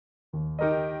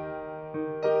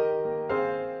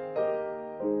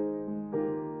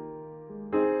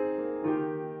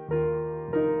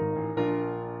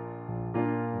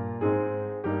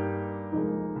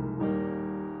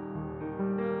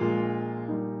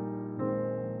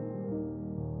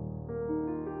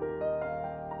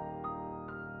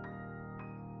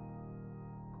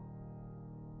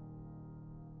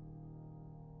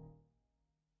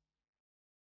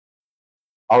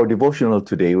Our devotional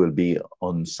today will be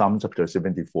on Psalm chapter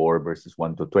 74, verses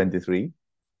 1 to 23.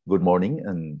 Good morning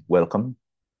and welcome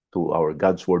to our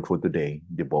God's Word for Today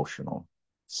devotional.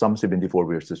 Psalm 74,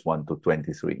 verses 1 to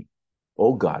 23.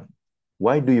 O God,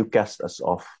 why do you cast us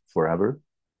off forever?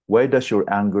 Why does your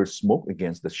anger smoke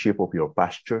against the sheep of your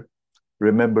pasture?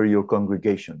 Remember your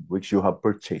congregation, which you have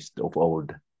purchased of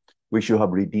old, which you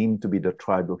have redeemed to be the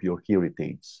tribe of your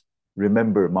heritage.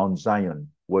 Remember Mount Zion,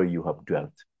 where you have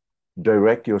dwelt.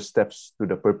 Direct your steps to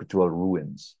the perpetual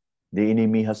ruins. The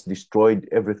enemy has destroyed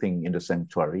everything in the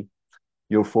sanctuary.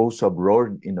 Your foes have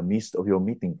roared in the midst of your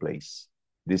meeting place.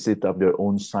 They set up their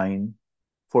own sign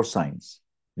for signs.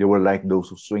 They were like those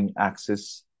who swing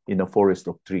axes in a forest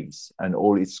of trees, and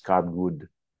all its carved wood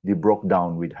they broke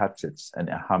down with hatchets and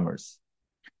hammers.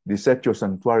 They set your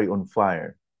sanctuary on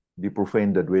fire. They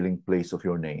profaned the dwelling place of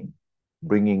your name,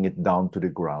 bringing it down to the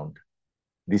ground.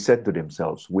 They said to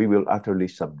themselves, we will utterly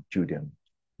subdue them.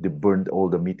 They burned all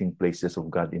the meeting places of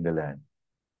God in the land.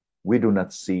 We do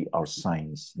not see our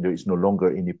signs. There is no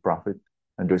longer any prophet,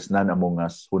 and there is none among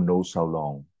us who knows how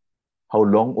long. How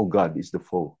long, O God, is the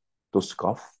foe to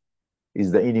scoff?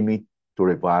 Is the enemy to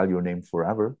revile your name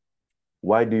forever?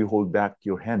 Why do you hold back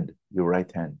your hand, your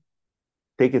right hand?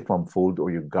 Take it from fold or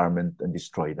your garment and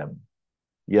destroy them.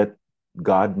 Yet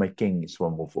God, my King, is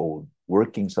from of old,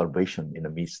 working salvation in the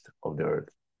midst of the earth.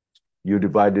 You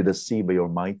divided the sea by your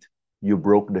might. You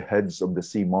broke the heads of the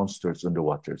sea monsters on the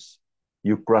waters.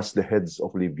 You crushed the heads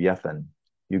of Leviathan.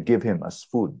 You give him as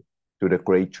food to the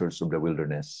creatures of the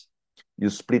wilderness. You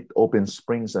split open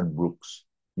springs and brooks.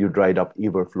 You dried up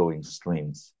ever-flowing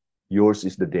streams. Yours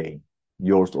is the day,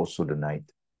 yours also the night.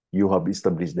 You have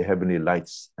established the heavenly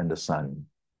lights and the sun.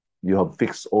 You have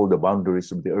fixed all the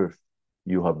boundaries of the earth.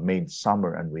 You have made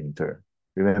summer and winter.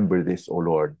 Remember this, O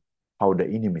Lord, how the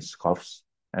enemy scoffs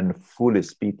and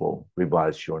foolish people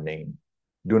reviles your name.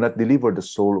 Do not deliver the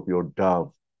soul of your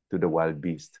dove to the wild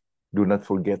beast. Do not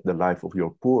forget the life of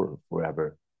your poor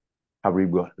forever. Have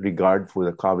regard for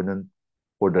the covenant,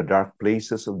 for the dark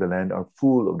places of the land are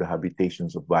full of the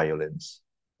habitations of violence.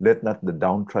 Let not the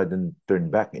downtrodden turn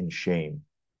back in shame.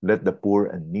 Let the poor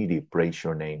and needy praise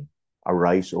your name.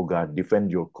 Arise, O God,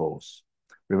 defend your cause.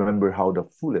 Remember how the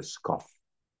foolish scoff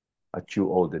at you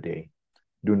all the day.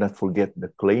 Do not forget the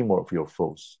clamor of your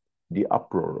foes, the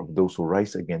uproar of those who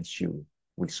rise against you,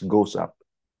 which goes up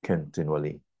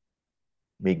continually.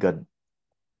 May God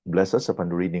bless us upon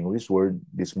the reading of His word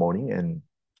this morning. And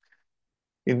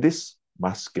in this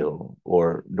maskil,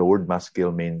 or the word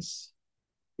maskil means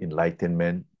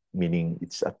enlightenment, meaning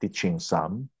it's a teaching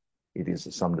psalm. It is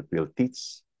a psalm that will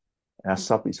teach.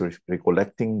 Asaph is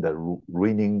recollecting the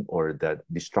ruining or the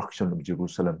destruction of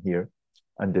Jerusalem here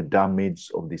and the damage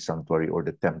of the sanctuary or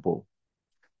the temple.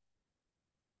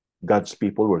 God's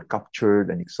people were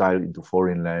captured and exiled into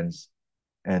foreign lands.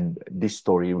 And this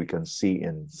story we can see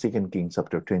in 2 Kings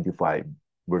chapter 25,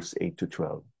 verse 8 to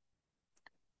 12.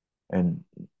 And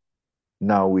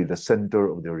now with the center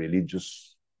of the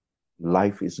religious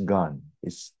life is gone,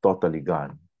 is totally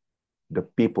gone. The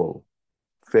people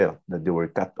felt that they were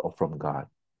cut off from God.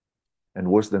 And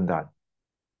worse than that,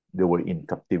 they were in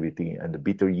captivity, and the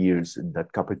bitter years in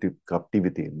that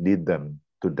captivity lead them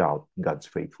to doubt God's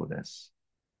faithfulness.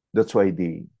 That's why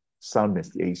the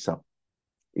psalmist Asaph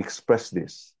expressed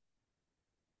this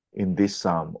in this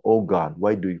psalm. Oh God,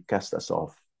 why do you cast us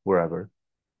off forever?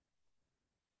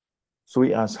 So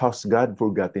we ask, has God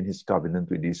forgotten his covenant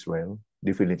with Israel?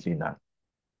 Definitely not.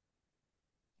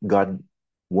 God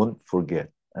won't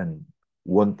forget and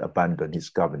won't abandon his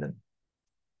covenant.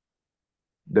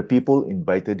 The people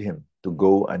invited him to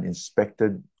go and inspect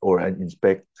the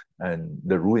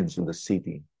ruins of the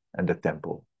city and the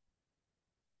temple.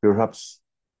 Perhaps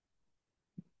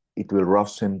it will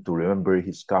rouse him to remember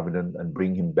his covenant and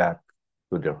bring him back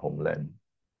to their homeland.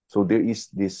 So there is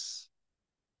this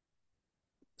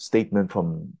statement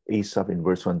from Asaph in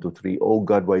verse 1 to 3. Oh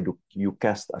God, why do you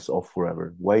cast us off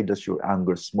forever? Why does your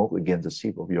anger smoke against the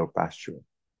sheep of your pasture?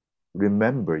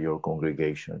 Remember your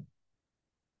congregation.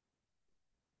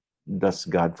 Does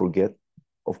God forget?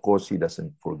 Of course, he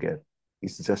doesn't forget.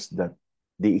 It's just that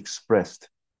they expressed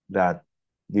that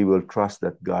they will trust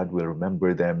that God will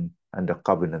remember them and the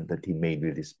covenant that he made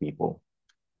with his people,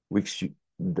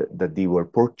 that they were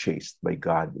purchased by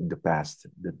God in the past,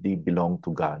 that they belong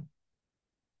to God.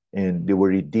 And they were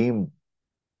redeemed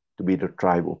to be the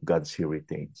tribe of God's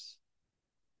heritage.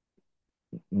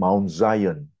 Mount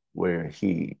Zion, where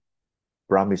he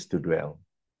promised to dwell.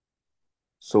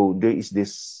 So there is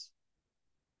this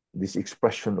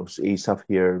expression of Asaph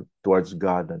here towards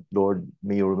God, and Lord,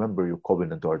 may you remember your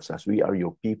covenant towards us. We are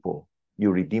your people.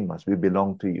 You redeem us. We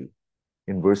belong to you.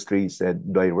 In verse 3, he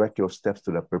said, direct your steps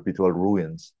to the perpetual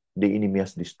ruins. The enemy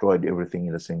has destroyed everything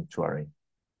in the sanctuary.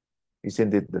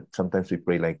 Isn't it that sometimes we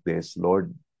pray like this,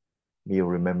 Lord, may you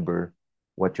remember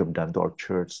what you've done to our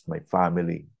church, my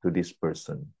family, to this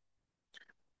person.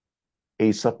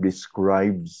 Asaph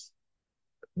describes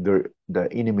the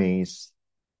enemy's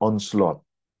onslaught.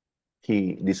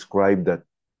 He described that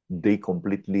they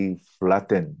completely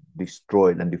flattened,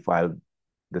 destroyed, and defiled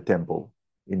the temple.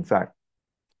 In fact,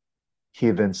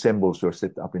 heathen symbols were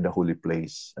set up in the holy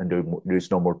place, and there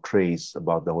is no more trace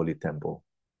about the holy temple.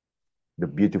 The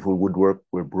beautiful woodwork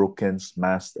were broken,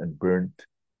 smashed, and burnt,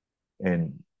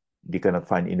 and they cannot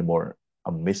find anymore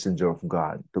a messenger of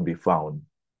God to be found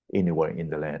anywhere in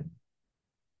the land.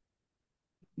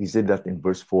 He said that in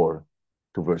verse 4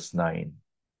 to verse 9.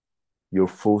 Your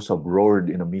foes have roared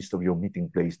in the midst of your meeting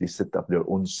place. They set up their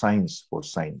own signs for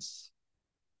signs.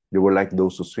 They were like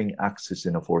those who swing axes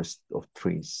in a forest of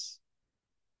trees.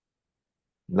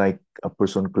 Like a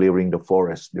person clearing the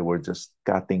forest, they were just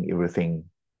cutting everything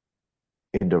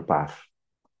in their path.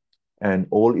 And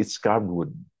all its carved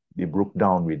wood, they broke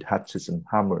down with hatchets and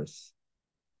hammers.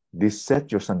 They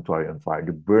set your sanctuary on fire.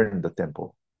 They burned the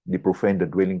temple. They profaned the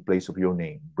dwelling place of your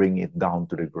name, bring it down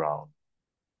to the ground.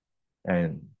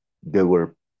 And they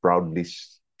were proudly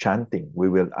chanting, we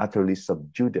will utterly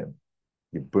subdue them.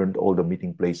 They burned all the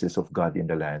meeting places of God in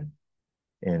the land.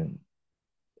 And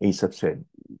Asaph said,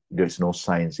 there's no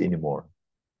signs anymore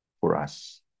for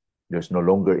us. There's no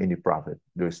longer any prophet.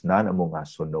 There's none among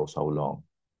us who knows how long.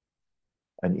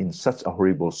 And in such a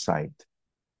horrible sight,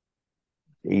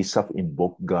 Asaph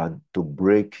invoked God to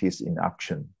break his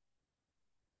inaction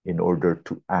in order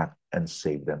to act and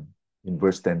save them. In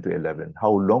verse 10 to 11, how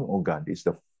long, O God, is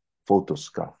the foe to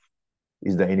scoff?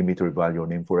 Is the enemy to revile your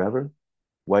name forever?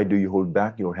 Why do you hold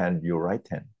back your hand, your right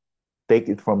hand? Take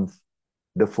it from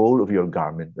the fold of your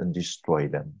garment and destroy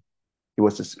them. He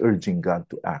was just urging God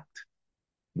to act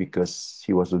because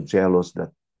he was so jealous that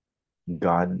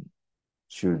God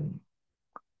should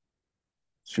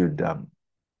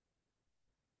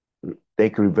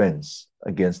take revenge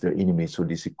against their enemies who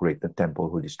desecrate the temple,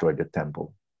 who destroy the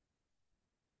temple.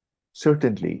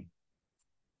 Certainly,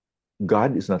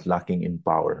 God is not lacking in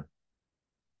power.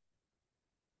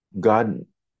 God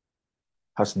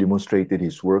has demonstrated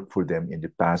his work for them in the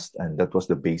past, and that was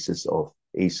the basis of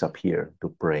Asaph here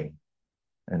to pray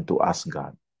and to ask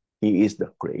God. He is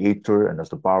the creator and has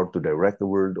the power to direct the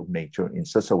world of nature in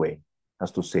such a way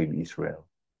as to save Israel.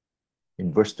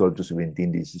 In verse 12 to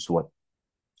 17, this is what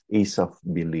Asaph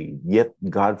believed. Yet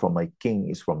God from my king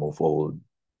is from of old.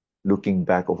 Looking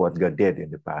back of what God did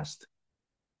in the past,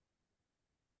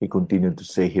 he continued to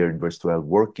say here in verse 12,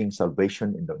 working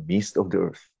salvation in the midst of the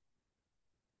earth.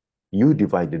 You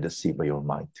divided the sea by your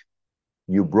might.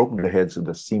 You broke the heads of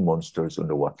the sea monsters on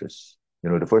the waters. You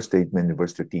know, the first statement in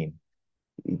verse 13,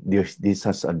 this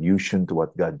has allusion to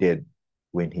what God did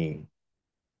when he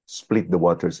split the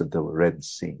waters of the Red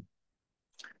Sea.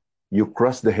 You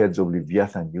crushed the heads of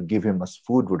Leviathan. You give him as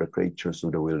food for the creatures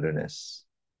of the wilderness.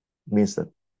 It means that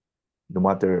no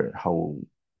matter how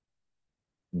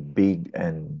big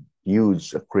and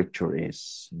huge a creature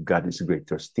is, God is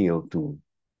greater still to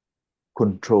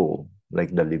control,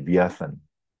 like the Leviathan,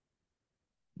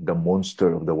 the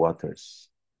monster of the waters.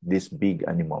 These big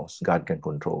animals, God can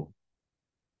control.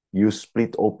 You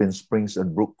split open springs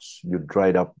and brooks. You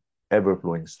dried up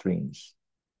ever-flowing streams.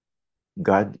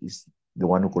 God is the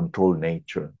one who controls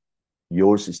nature.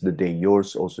 Yours is the day.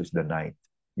 Yours also is the night.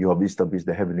 You have established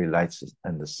the heavenly lights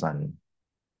and the sun.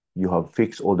 You have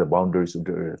fixed all the boundaries of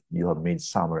the earth. You have made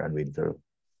summer and winter.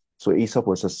 So Asaph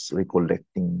was just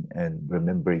recollecting and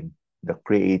remembering the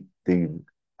creative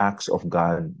acts of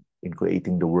God in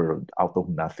creating the world out of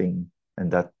nothing. And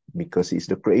that because he's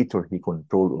the creator, he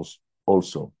controls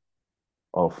also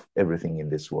of everything in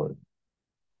this world.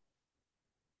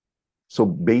 So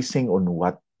basing on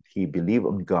what he believed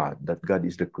on God, that God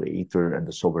is the creator and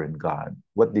the sovereign God,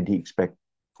 what did he expect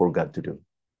for God to do?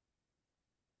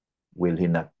 Will he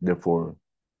not therefore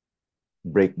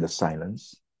break the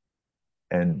silence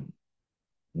and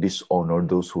dishonor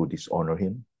those who dishonor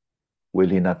him? Will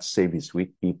he not save his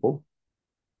weak people?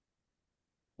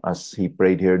 As he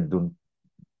prayed here,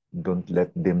 don't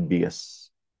let them be as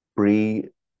free,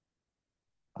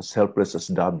 as helpless as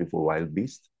dove before wild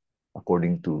beasts,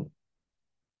 according to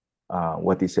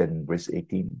what he said in verse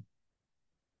 18.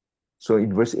 So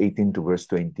in verse 18 to verse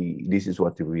 20, this is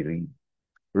what we read.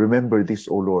 Remember this,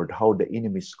 O Lord, how the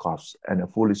enemy scoffs and a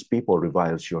foolish people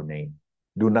reviles your name.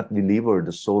 Do not deliver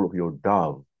the soul of your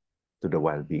dove to the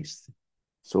wild beast.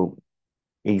 So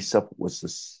Asaph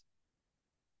was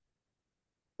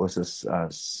was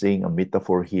saying a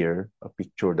metaphor here, a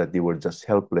picture that they were just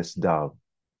helpless dove,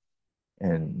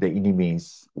 and the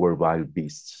enemies were wild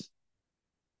beasts.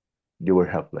 They were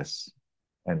helpless.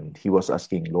 And he was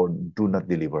asking, Lord, do not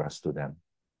deliver us to them.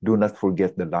 Do not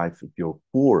forget the life of your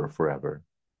poor forever.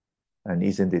 And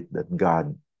isn't it that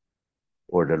God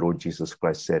or the Lord Jesus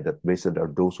Christ said that blessed are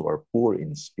those who are poor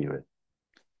in spirit?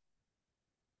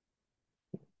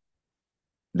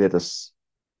 Let us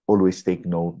always take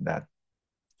note that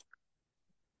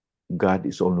God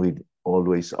is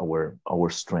always our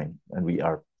strength, and we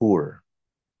are poor.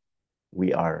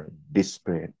 We are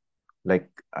desperate, like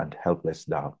a helpless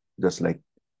dove, just like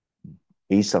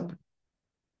Asaph,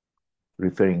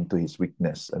 referring to his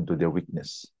weakness and to their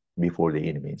weakness before the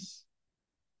enemies.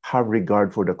 Have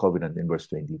regard for the covenant in verse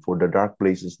 20. For the dark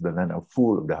places, the land are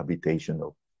full of the habitation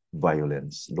of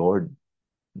violence. Lord,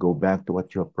 go back to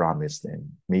what you have promised, and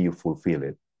may you fulfill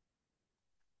it.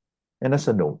 And as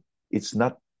a note, it's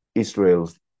not Israel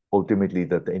ultimately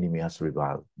that the enemy has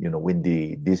reviled. When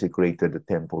they desecrated the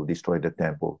temple, destroyed the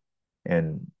temple,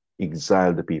 and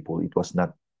exiled the people, it was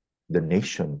not the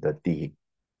nation that they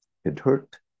had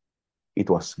hurt. It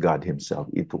was God himself.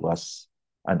 It was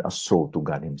an assault to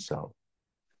God himself.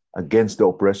 Against the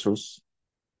oppressors,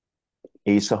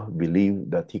 Asaph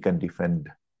believed that he can defend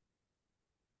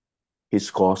his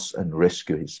cause and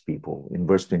rescue his people. In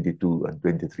verse 22 and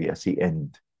 23, as he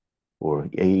ended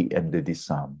this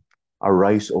psalm,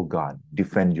 arise, O God,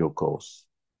 defend your cause.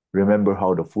 Remember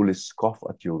how the foolish scoff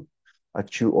at you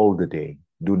all the day.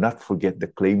 Do not forget the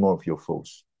clamor of your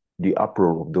foes, the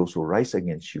uproar of those who rise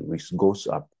against you, which goes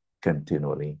up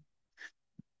continually.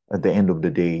 At the end of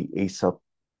the day, Asaph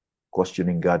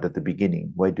questioning God at the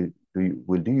beginning, why do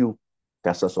you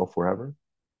cast us off forever?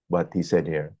 But he said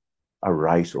here,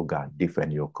 arise, O God,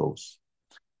 defend your cause.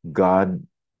 God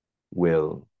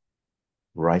will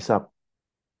rise up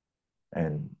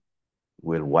and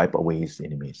will wipe away his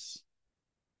enemies.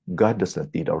 God does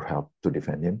not need our help to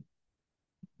defend him,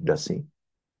 does he?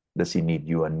 Does he need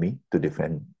you and me to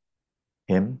defend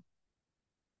him?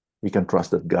 We can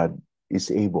trust that God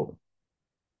is able.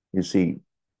 You see,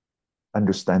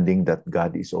 understanding that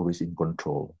God is always in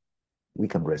control, we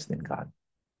can rest in God.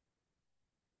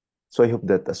 So I hope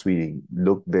that as we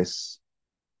look this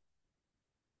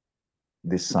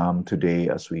psalm today,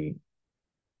 as we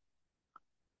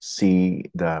see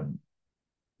the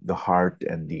heart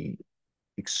and the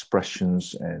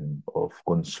expressions and of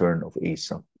concern of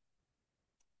Asaph,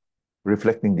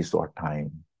 reflecting this to our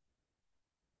time,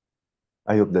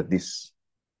 I hope that this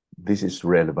is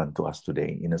relevant to us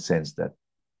today, in a sense that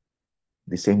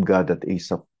the same God that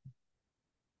Asaph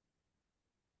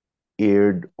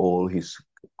aired all his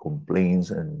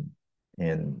complaints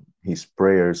and his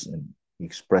prayers and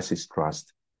expressed his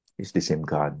trust is the same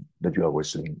God that you are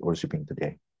worshiping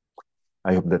today.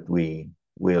 I hope that we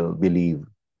will believe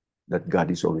that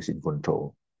God is always in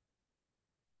control.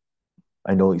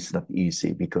 I know it's not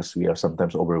easy because we are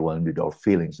sometimes overwhelmed with our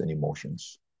feelings and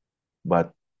emotions,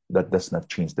 but that does not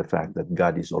change the fact that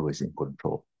God is always in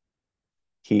control.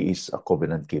 He is a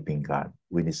covenant-keeping God.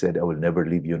 When he said, I will never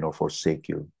leave you nor forsake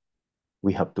you,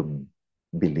 we have to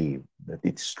believe that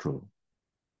it's true.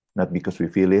 Not because we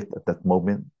feel it at that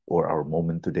moment or our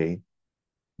moment today,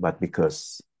 but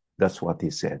because that's what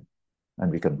he said, and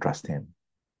we can trust him.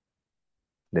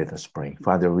 Let us pray.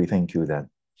 Father, we thank you that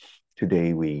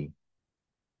today we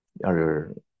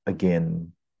are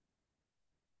again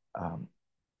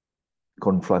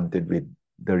confronted with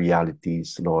the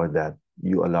realities, Lord, that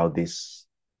you allow this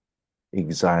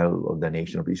exile of the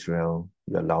nation of Israel.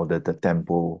 You allow that the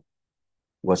temple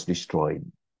was destroyed.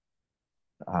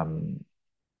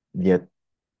 Yet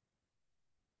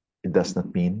it does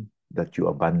not mean that you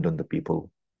abandon the people,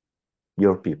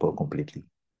 your people, completely.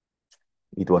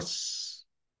 It was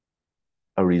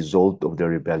a result of the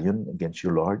rebellion against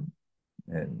you, Lord,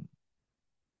 and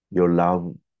your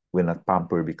love will not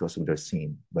pamper because of their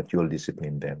sin, but you will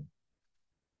discipline them.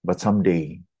 But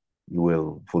someday you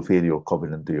will fulfill your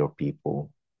covenant to your people.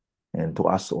 And to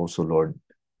us also, Lord,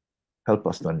 help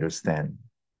us to understand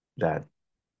that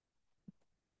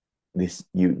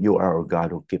you are our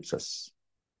God who keeps us,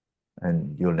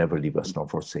 and you'll never leave us nor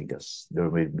forsake us. There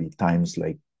will be times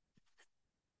like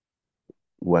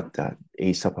what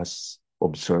Asaph has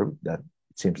observed, that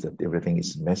it seems that everything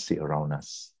is messy around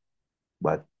us.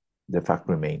 But the fact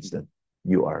remains that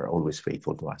you are always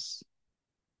faithful to us.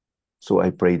 So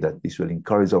I pray that this will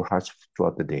encourage our hearts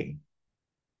throughout the day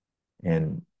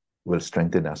and will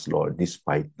strengthen us, Lord,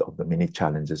 despite of the many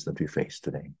challenges that we face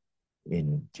today.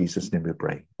 In Jesus' name we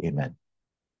pray. Amen.